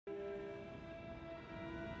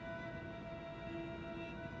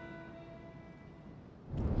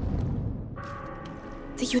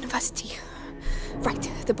The university.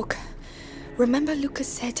 Right, the book. Remember Lucas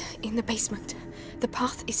said in the basement, the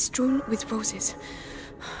path is strewn with roses.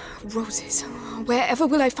 Roses. Wherever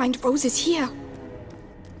will I find roses here?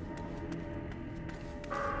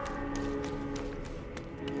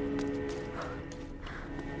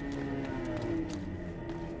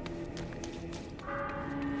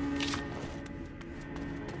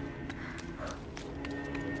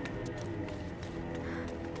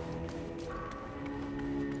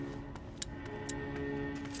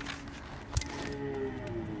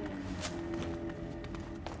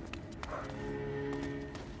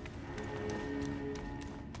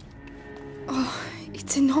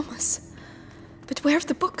 It's enormous. But where have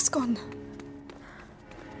the books gone?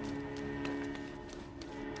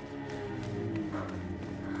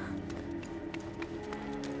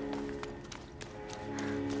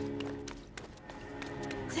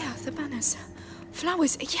 There, the banners.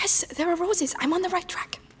 Flowers. Yes, there are roses. I'm on the right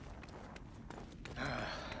track.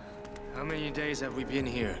 How many days have we been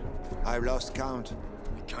here? I've lost count.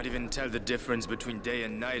 We can't even tell the difference between day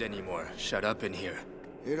and night anymore. Shut up in here.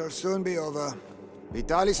 It'll soon be over.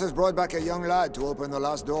 Vitalis has brought back a young lad to open the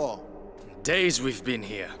last door. Days we've been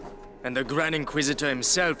here, and the Grand Inquisitor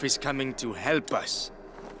himself is coming to help us.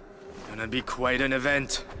 Gonna be quite an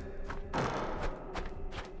event.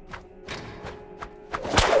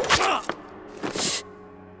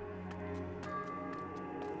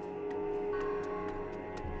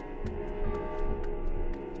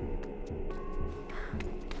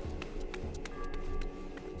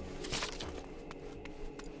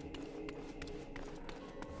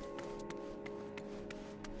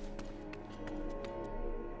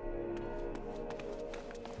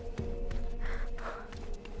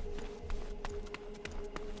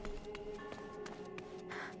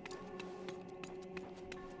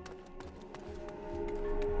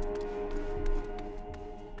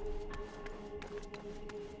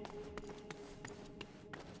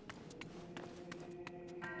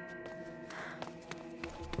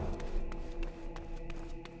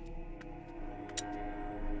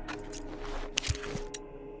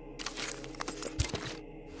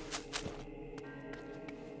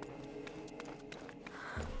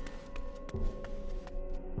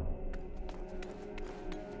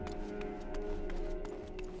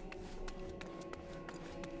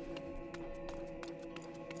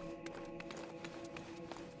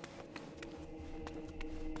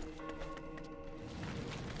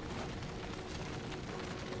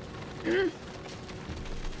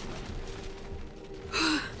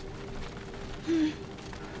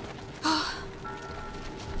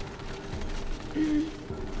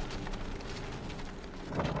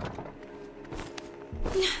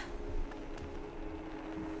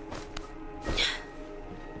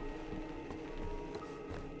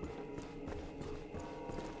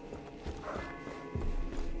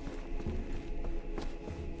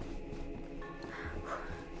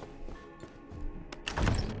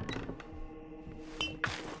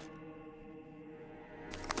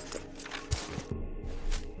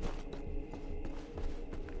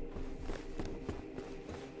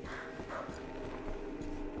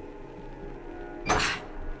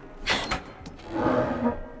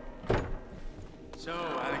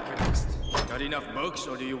 Enough books,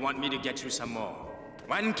 or do you want me to get you some more?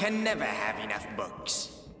 One can never have enough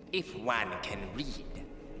books, if one can read.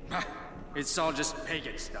 It's all just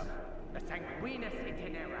pagan stuff. The Sanguinus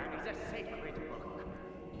Itinera is a sacred book.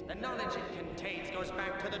 The knowledge it contains goes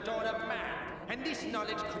back to the dawn of man, and this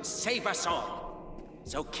knowledge could save us all.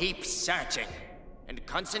 So keep searching, and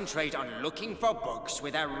concentrate on looking for books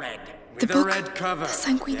with a red cover. The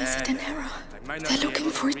Sanguinus Itinera. They're looking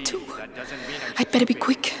for it too. I'd better be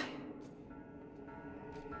quick.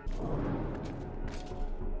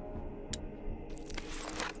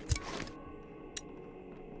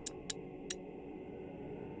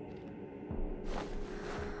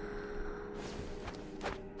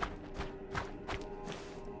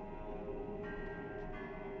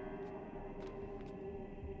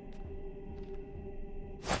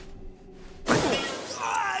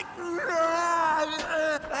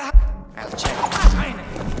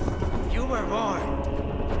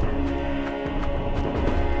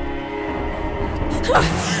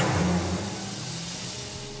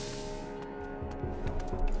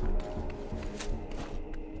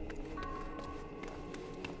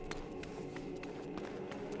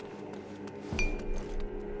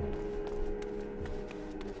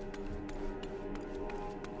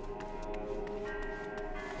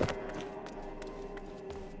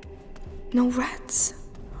 No rats.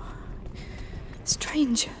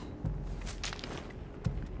 Strange.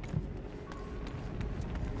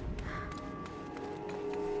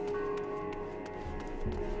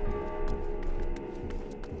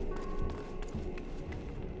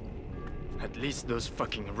 At least those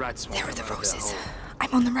fucking rats won't There are the come out of their roses. hole.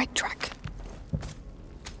 I'm on the right track.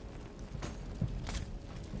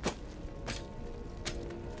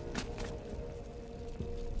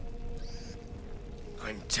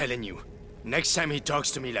 I'm telling you, next time he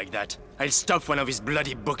talks to me like that, I'll stuff one of his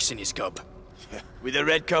bloody books in his gob. With a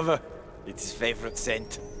red cover. It's his favorite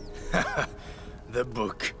scent. The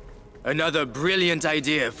book. Another brilliant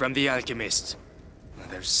idea from the alchemist.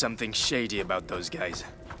 There's something shady about those guys.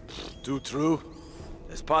 Too true.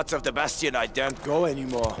 There's parts of the Bastion I daren't go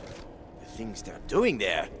anymore. The things they're doing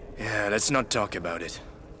there. Yeah, let's not talk about it.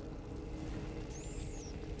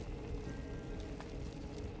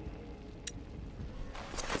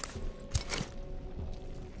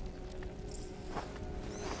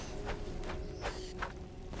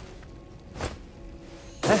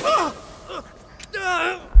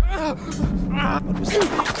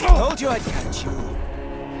 Told you I'd catch you.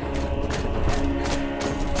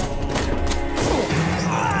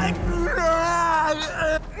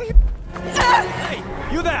 Hey,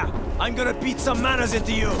 you there! I'm gonna beat some manners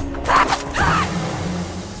into you!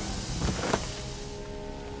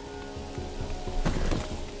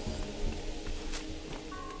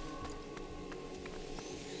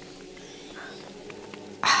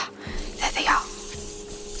 There they are.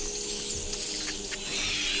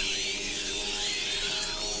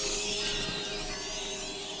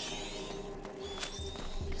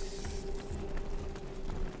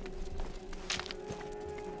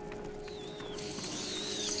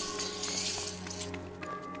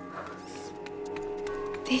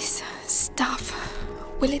 This stuff,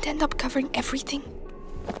 will it end up covering everything?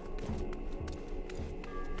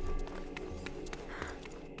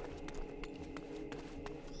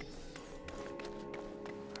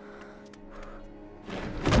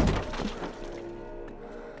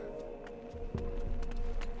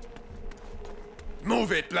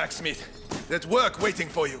 Move it, blacksmith. There's work waiting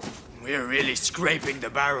for you. We're really scraping the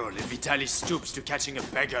barrel if Vitalis stoops to catching a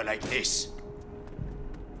beggar like this.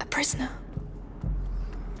 A prisoner.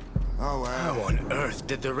 Oh, well. How on earth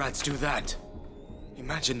did the rats do that?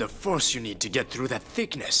 Imagine the force you need to get through that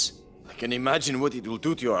thickness. I can imagine what it will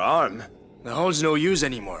do to your arm. The hole's no use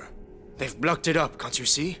anymore. They've blocked it up, can't you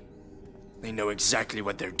see? They know exactly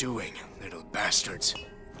what they're doing, little bastards.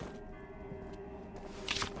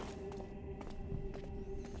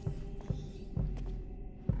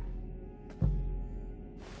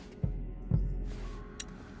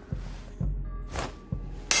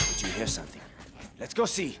 Did you hear something? Let's go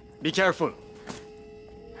see. Be careful.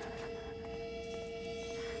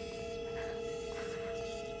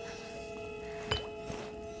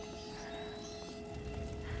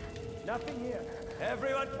 Nothing here.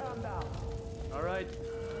 Everyone calm down. All right.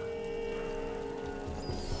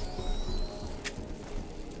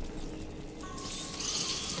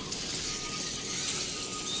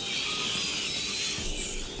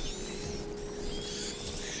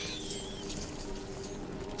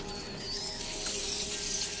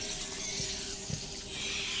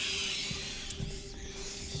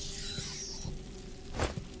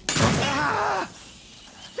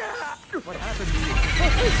 What happened to you?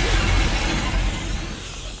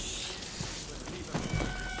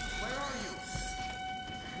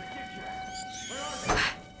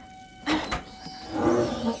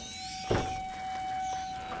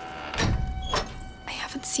 I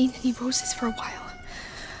haven't seen any roses for a while.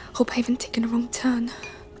 Hope I haven't taken a wrong turn.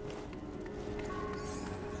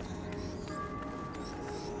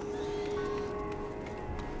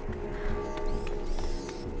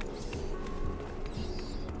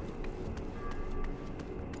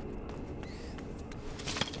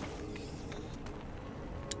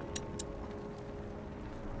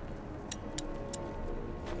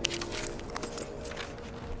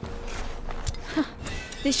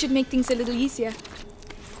 This should make things a little easier.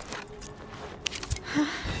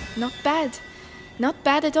 Not bad. Not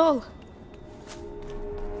bad at all.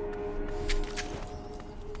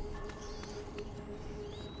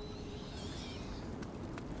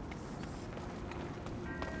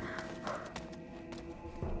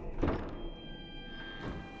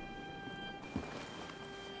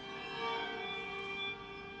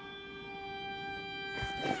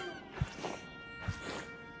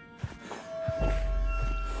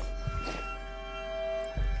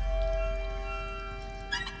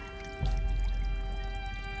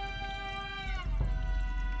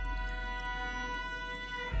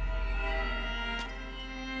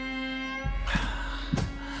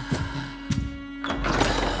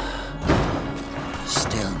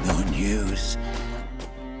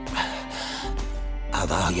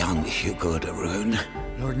 Of our young Hugo de Rune.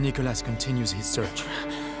 Lord Nicholas continues his search.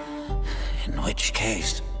 In which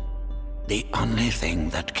case, The only thing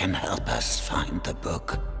that can help us find the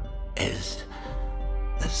book is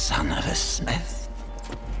the son of a smith.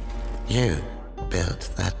 You built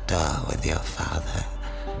that door with your father.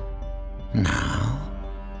 Now,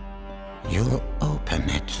 you'll open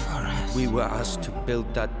it for us. We were asked to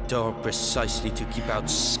build that door precisely to keep out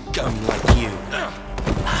scum like you.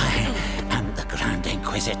 I am the Grand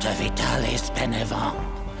Inquisitor Vitalis Benevent.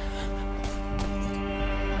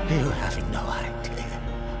 You have no idea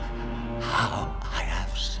how I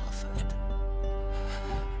have suffered.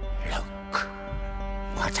 Look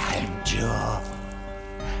what I endure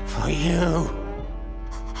for you.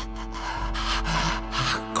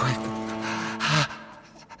 Quick.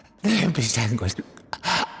 Let me sanguine.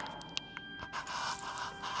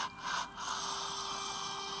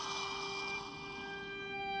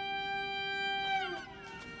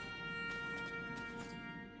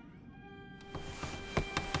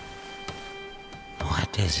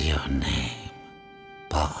 What is your name,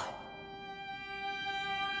 boy?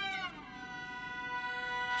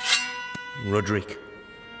 Rodric.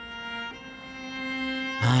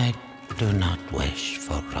 I do not wish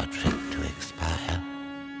for Rodric to expire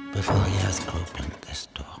before he has opened this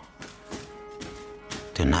door.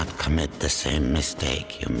 Do not commit the same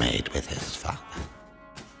mistake you made with his father.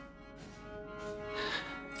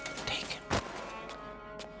 Take him.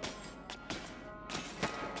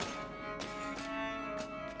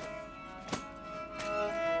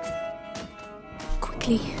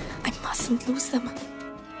 Quickly, I mustn't lose them.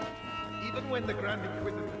 Even when the Grand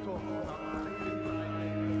Inquisitor talks about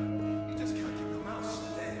you just can't keep your mouth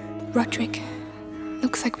shut there. Rodric,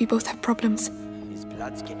 looks like we both have problems. His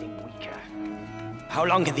blood's getting weaker. How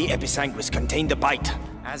long can the episanguis contain the bite?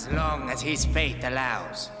 As long as his faith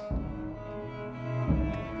allows.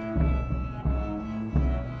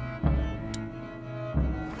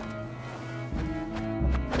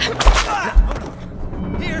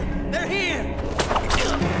 Here! They're here!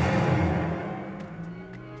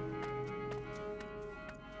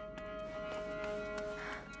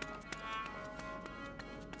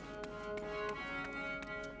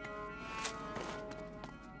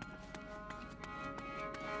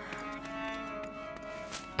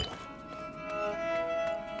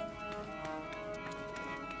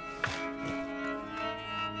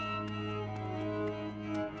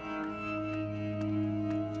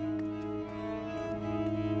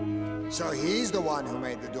 So he's the one who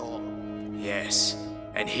made the door. Yes,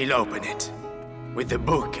 and he'll open it. With the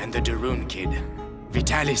book and the de Rune kid,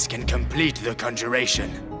 Vitalis can complete the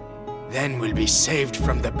conjuration. Then we'll be saved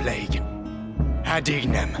from the plague. Ad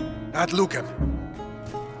ignem. Ad lucem.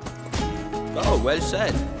 Oh, well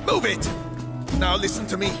said. Move it! Now listen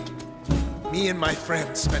to me. Me and my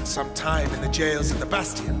friends spent some time in the jails of the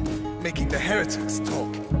Bastion, making the heretics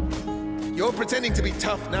talk. You're pretending to be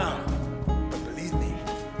tough now, but believe me,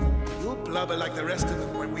 you'll blubber like the rest of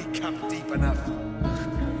them when we cap deep enough.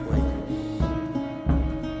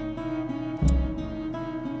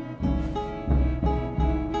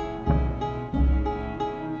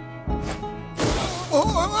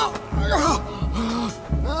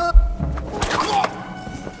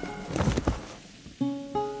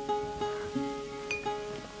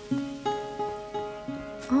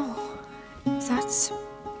 Oh, that's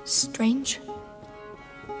strange.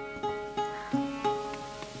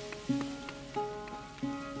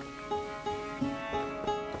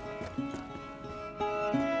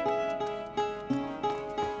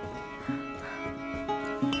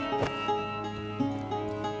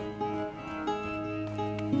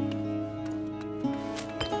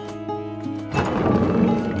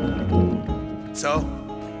 So,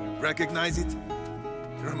 recognize it?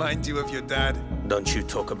 Remind you of your dad? Don't you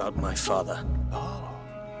talk about my father. Oh,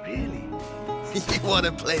 really? You want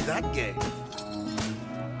to play that game?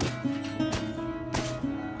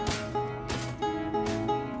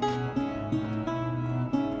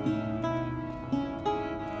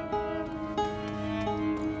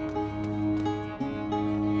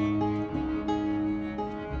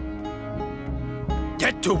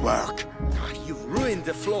 Get to work! You've ruined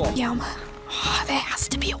the floor. Yum. Oh, there has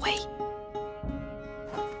to be a way.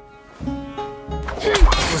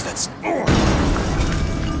 Was that?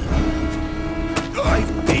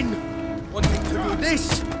 I've been wanting to do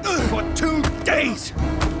this for 2 days.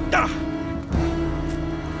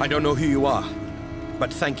 I don't know who you are,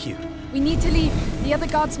 but thank you. We need to leave. The other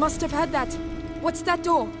guards must have heard that. What's that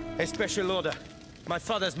door? A special order. My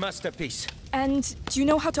father's masterpiece. And do you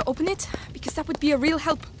know how to open it? Because that would be a real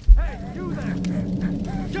help. Hey, you there!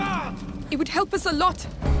 Guard! It would help us a lot.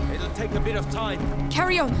 It'll take a bit of time.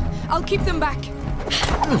 Carry on. I'll keep them back.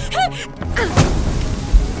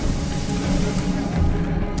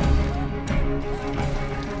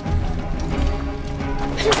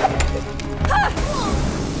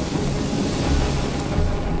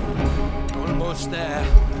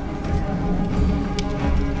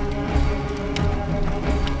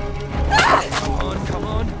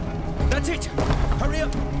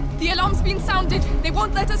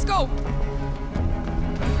 won't let us go!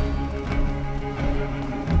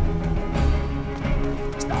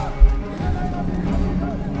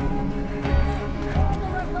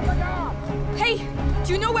 Hey!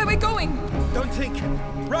 Do you know where we're going? Don't think!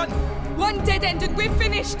 Run! One dead end and we're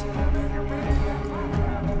finished!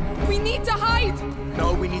 We need to hide!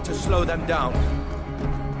 No, we need to slow them down.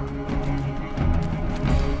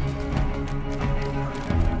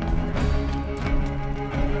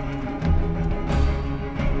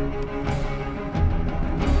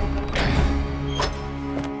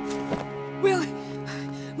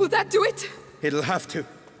 Will that do it? It'll have to.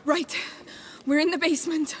 Right. We're in the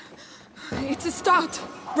basement. It's a start.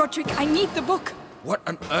 Rodric, I need the book. What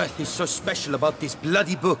on earth is so special about this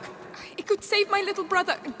bloody book? It could save my little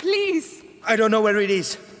brother. Please. I don't know where it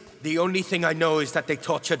is. The only thing I know is that they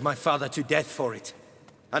tortured my father to death for it.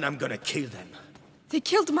 And I'm gonna kill them. They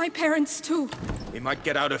killed my parents too. We might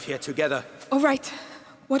get out of here together. All right.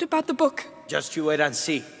 What about the book? Just you wait and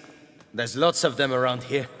see. There's lots of them around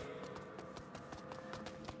here.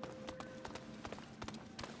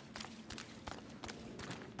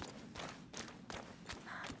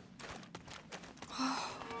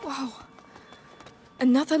 Wow.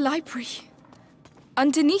 Another library.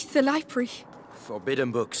 Underneath the library.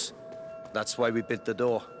 Forbidden books. That's why we built the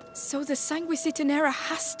door. So the Sanguisitanera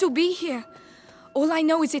has to be here. All I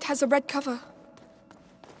know is it has a red cover.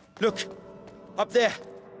 Look! Up there!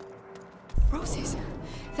 Roses.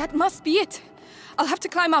 That must be it. I'll have to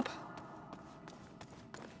climb up.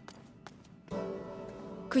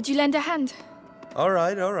 Could you lend a hand? All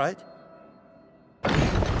right.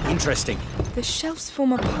 Interesting. The shelves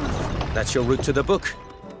form a path. That's your route to the book.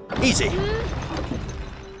 Easy.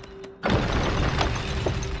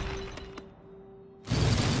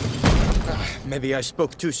 Maybe I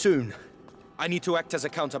spoke too soon. I need to act as a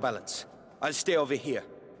counterbalance. I'll stay over here.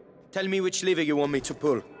 Tell me which lever you want me to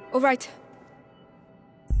pull. All right.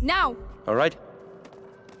 Now! All right?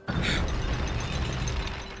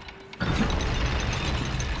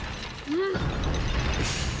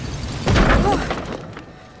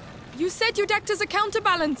 You said you'd act as a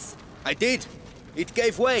counterbalance. I did. It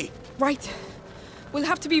gave way. Right. We'll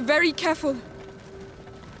have to be very careful.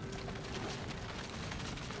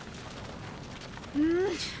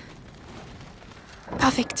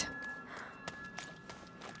 Perfect.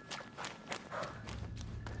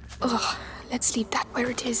 Oh, let's leave that where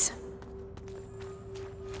it is.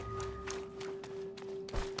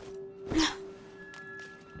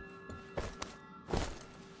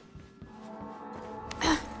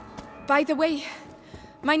 By the way,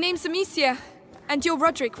 my name's Amicia, and you're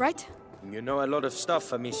Rodric, right? You know a lot of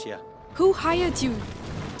stuff, Amicia. Who hired you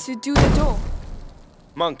to do the door?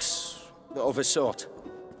 Monks, of a sort.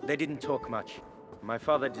 They didn't talk much. My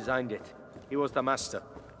father designed it. He was the master.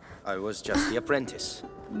 I was just the apprentice.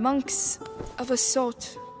 Monks of a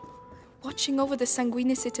sort, watching over the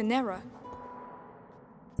Sanguisitanera.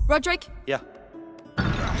 Rodric? Yeah.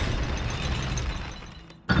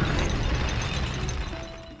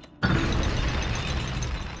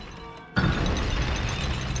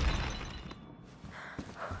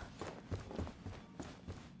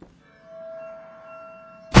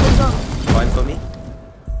 Fine for me?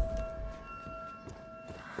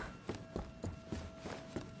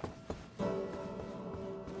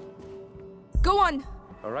 Go on!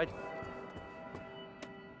 All right.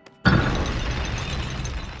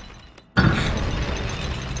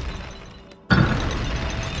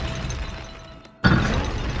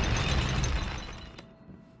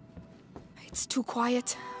 It's too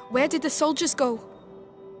quiet. Where did the soldiers go?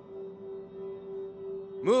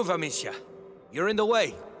 Move, Amicia. You're in the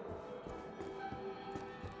way.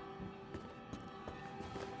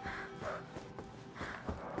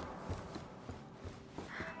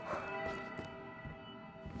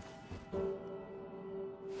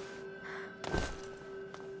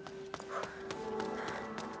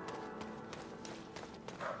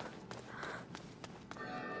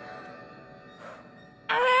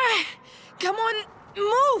 Come on,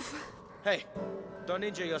 move! Hey, don't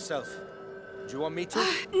injure yourself. Do you want me to?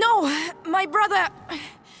 No, my brother.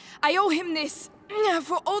 I owe him this.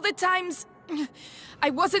 For all the times I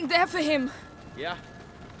wasn't there for him. Yeah?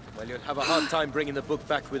 Well, you'll have a hard time bringing the book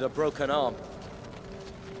back with a broken arm.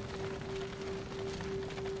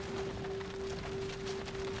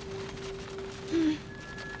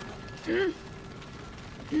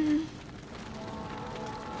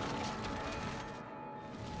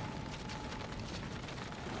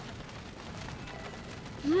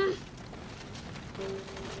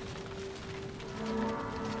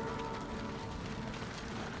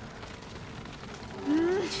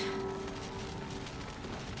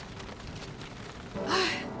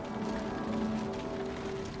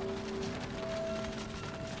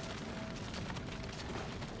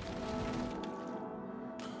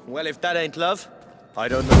 Well, if that ain't love, I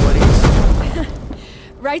don't know what is.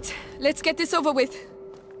 Right, let's get this over with.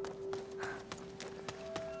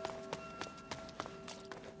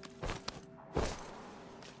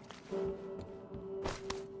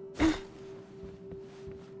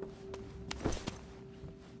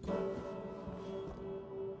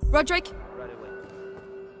 Rodric? Right away.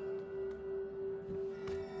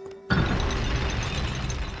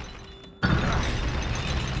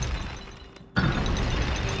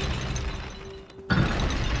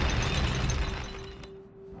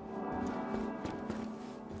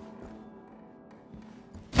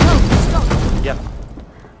 Yeah.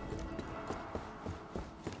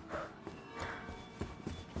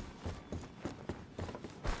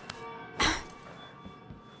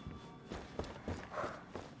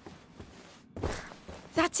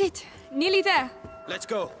 That's it. Nearly there. Let's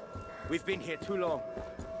go. We've been here too long.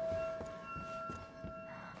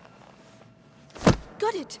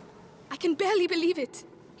 Got it. I can barely believe it.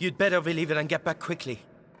 You'd better believe it and get back quickly.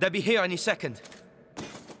 They'll be here any second.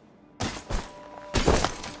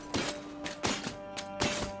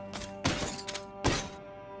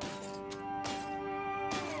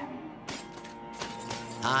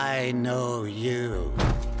 I know you,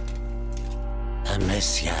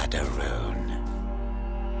 Amicia de Rune.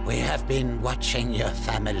 We have been watching your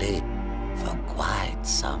family for quite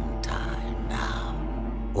some time now,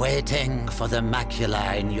 waiting for the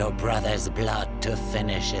macula in your brother's blood to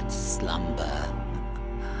finish its slumber.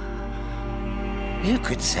 You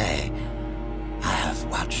could say I have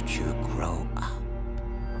watched you grow up.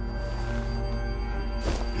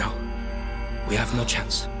 No, we have no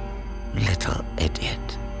chance. Little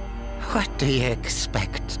idiot. What do you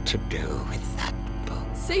expect to do with that book?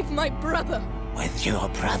 Save my brother. With your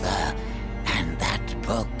brother and that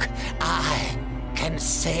book, I can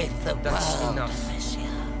save the That's world, enough.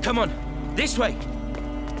 Amicia. Come on, this way!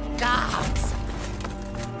 Guards!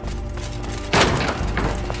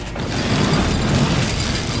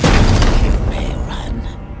 You may run,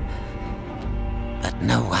 but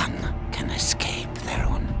no one can escape their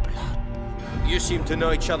own blood. You seem to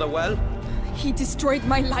know each other well. He destroyed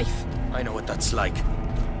my life. I know what that's like.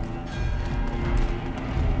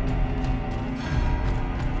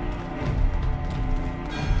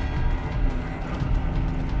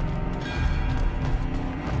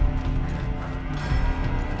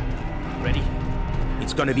 Ready?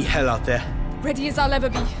 It's gonna be hell out there. Ready as I'll ever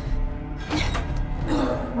be.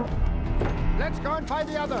 Let's go and find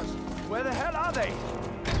the others. Where the hell are they?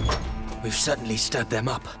 We've certainly stirred them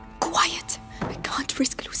up. Quiet. I can't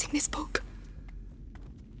risk losing this book.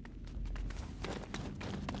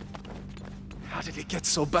 How did it get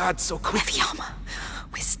so bad so quick? Heavy armor.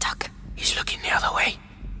 We're stuck. He's looking the other way.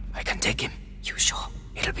 I can take him. You sure?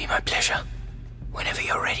 It'll be my pleasure. Whenever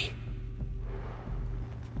you're ready.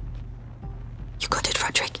 You got it,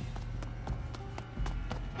 Rodric.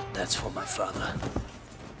 That's for my father.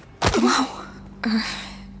 Wow.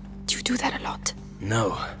 Do you do that a lot?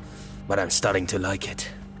 No, but I'm starting to like it.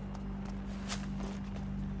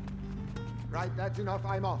 Right, that's enough.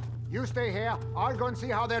 I'm off. You stay here. I'll go and see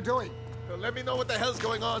how they're doing. So let me know what the hell's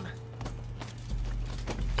going on.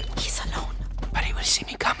 He's alone. But he will see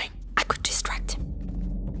me coming. I could distract him.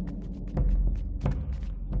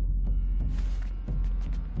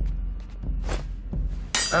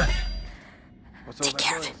 Huh? Take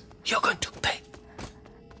care of him. You're going to pay.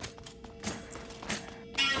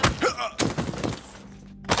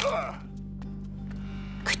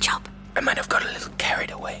 Good job. I might have got a little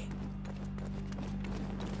carried away.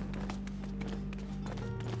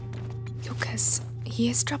 Lucas, he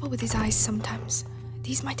has trouble with his eyes sometimes.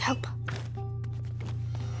 These might help.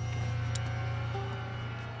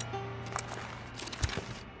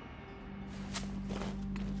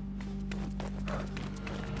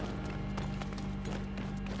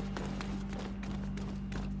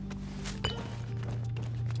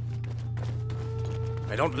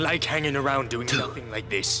 I don't like hanging around doing nothing like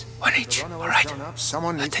this. One each, Runaways alright? turn up,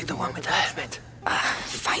 someone I'll needs take to the be one there with to the catch helmet.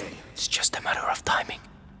 Fine. It's just a matter of timing.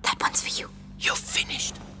 That one's for you. You're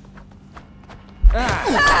finished. Perfect.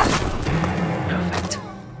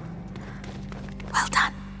 Well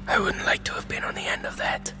done. I wouldn't like to have been on the end of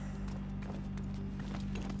that.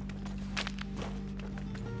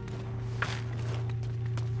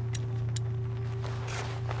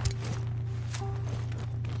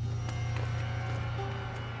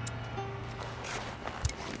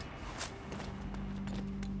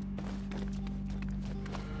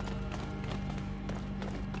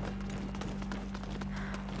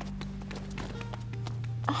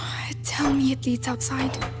 Tell me it leads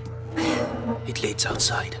outside. It leads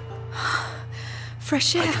outside.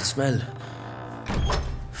 Fresh I air. can smell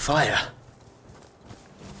Fire.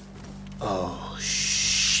 Oh,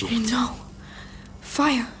 shit. No.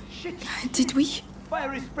 Fire. Shit! Did we?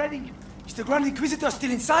 Fire is spreading! Is the Grand Inquisitor still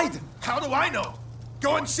inside? How do I know?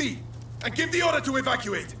 Go and see, and give the order to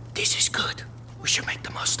evacuate. This is good. We should make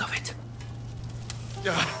the most of it.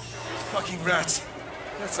 Ah, fucking rats.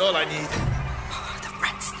 That's all I need. Oh, the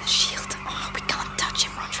rats, the shield. Oh, we can't touch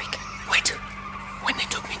him, Rodric. Wait. When they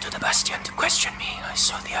took me to the Bastion to question me, I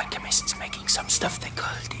saw the alchemists making some stuff they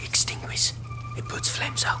called the Extinguish. It puts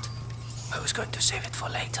flames out. I was going to save it for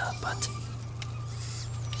later, but...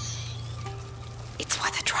 It's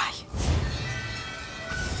worth a try.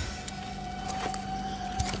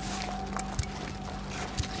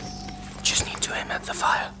 Just need to aim at the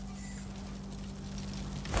fire.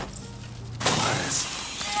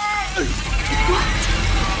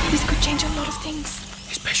 What? This could change a lot of things.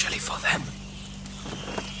 Especially for them.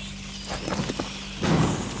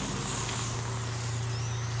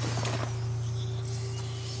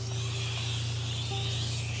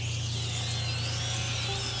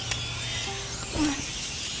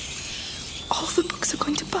 All the books are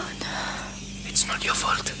going to burn. It's not your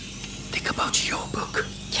fault. Think about your book.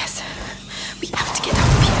 Yes. We have to get out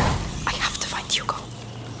of here. I have to find Hugo.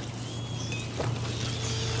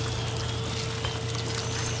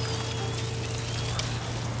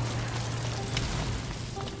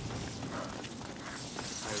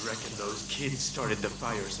 I reckon those kids started the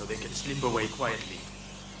fire so they could slip away quietly.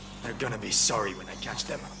 They're gonna be sorry when I catch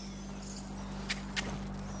them.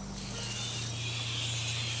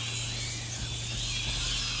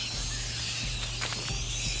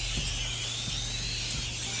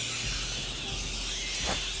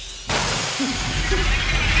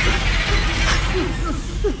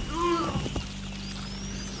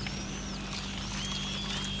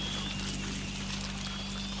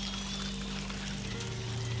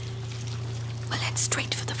 We'll head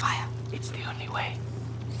straight for the fire. It's the only way.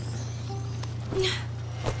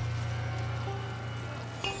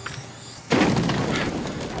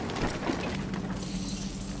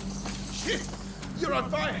 Shit! You're on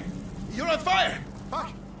fire! You're on fire!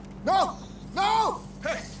 Fuck! No! No!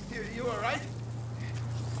 Hey, you all right?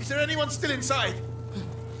 Is there anyone still inside?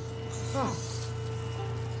 Oh.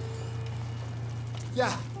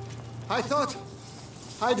 Yeah, I thought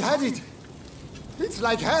I'd had it. It's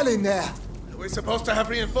like hell in there. We're supposed to have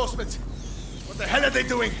reinforcements. What the hell are they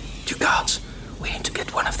doing? 2 guards. We need to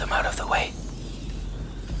get one of them out of the way.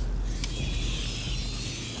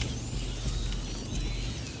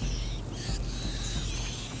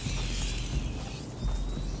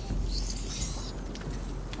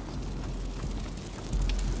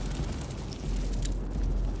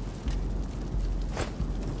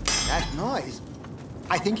 That noise.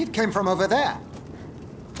 I think it came from over there.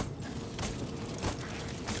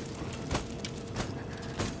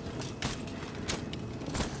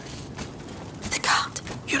 The guard.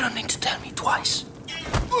 You don't need to tell me twice.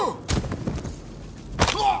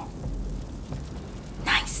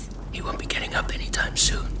 Nice. He won't be getting up anytime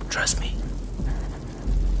soon. Trust me.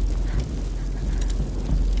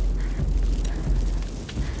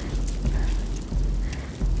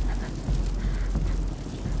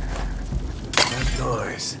 That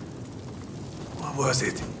noise. What was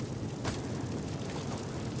it?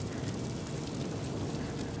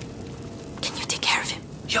 Can you take care of him?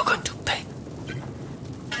 You're going to pay.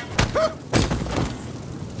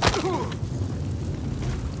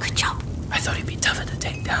 Good job. I thought he'd be tougher to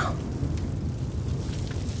take down.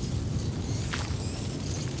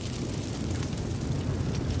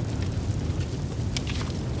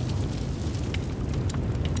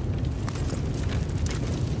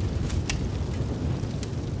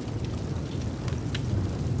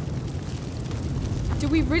 Do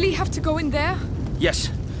we really have to go in there? Yes.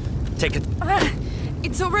 Take it.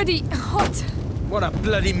 It's already hot. What a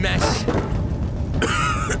bloody mess.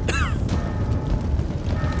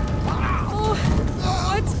 Oh,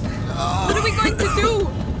 what? What are we going to do?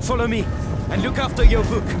 Follow me and look after your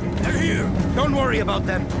book. They're here! Don't worry about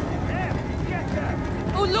them.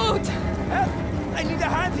 Oh, Lord! I need a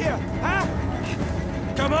hand here, huh?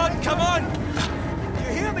 Come on, come on! You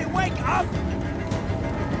hear me? Wake up!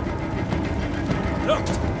 Look,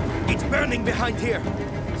 it's burning behind here.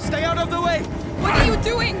 Stay out of the way. What are you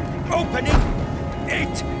doing? Opening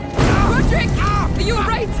it. Rodric! Are you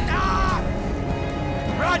alright?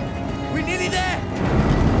 Run! We're nearly there.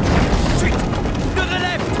 Straight to the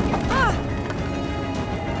left.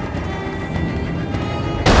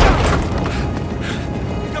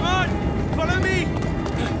 Come on, follow me.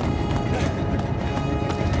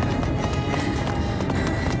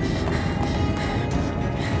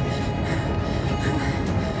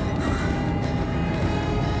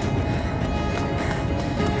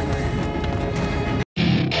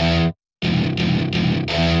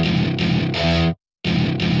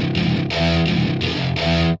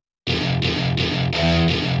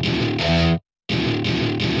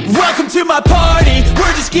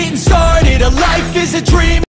 getting started. A life is a dream.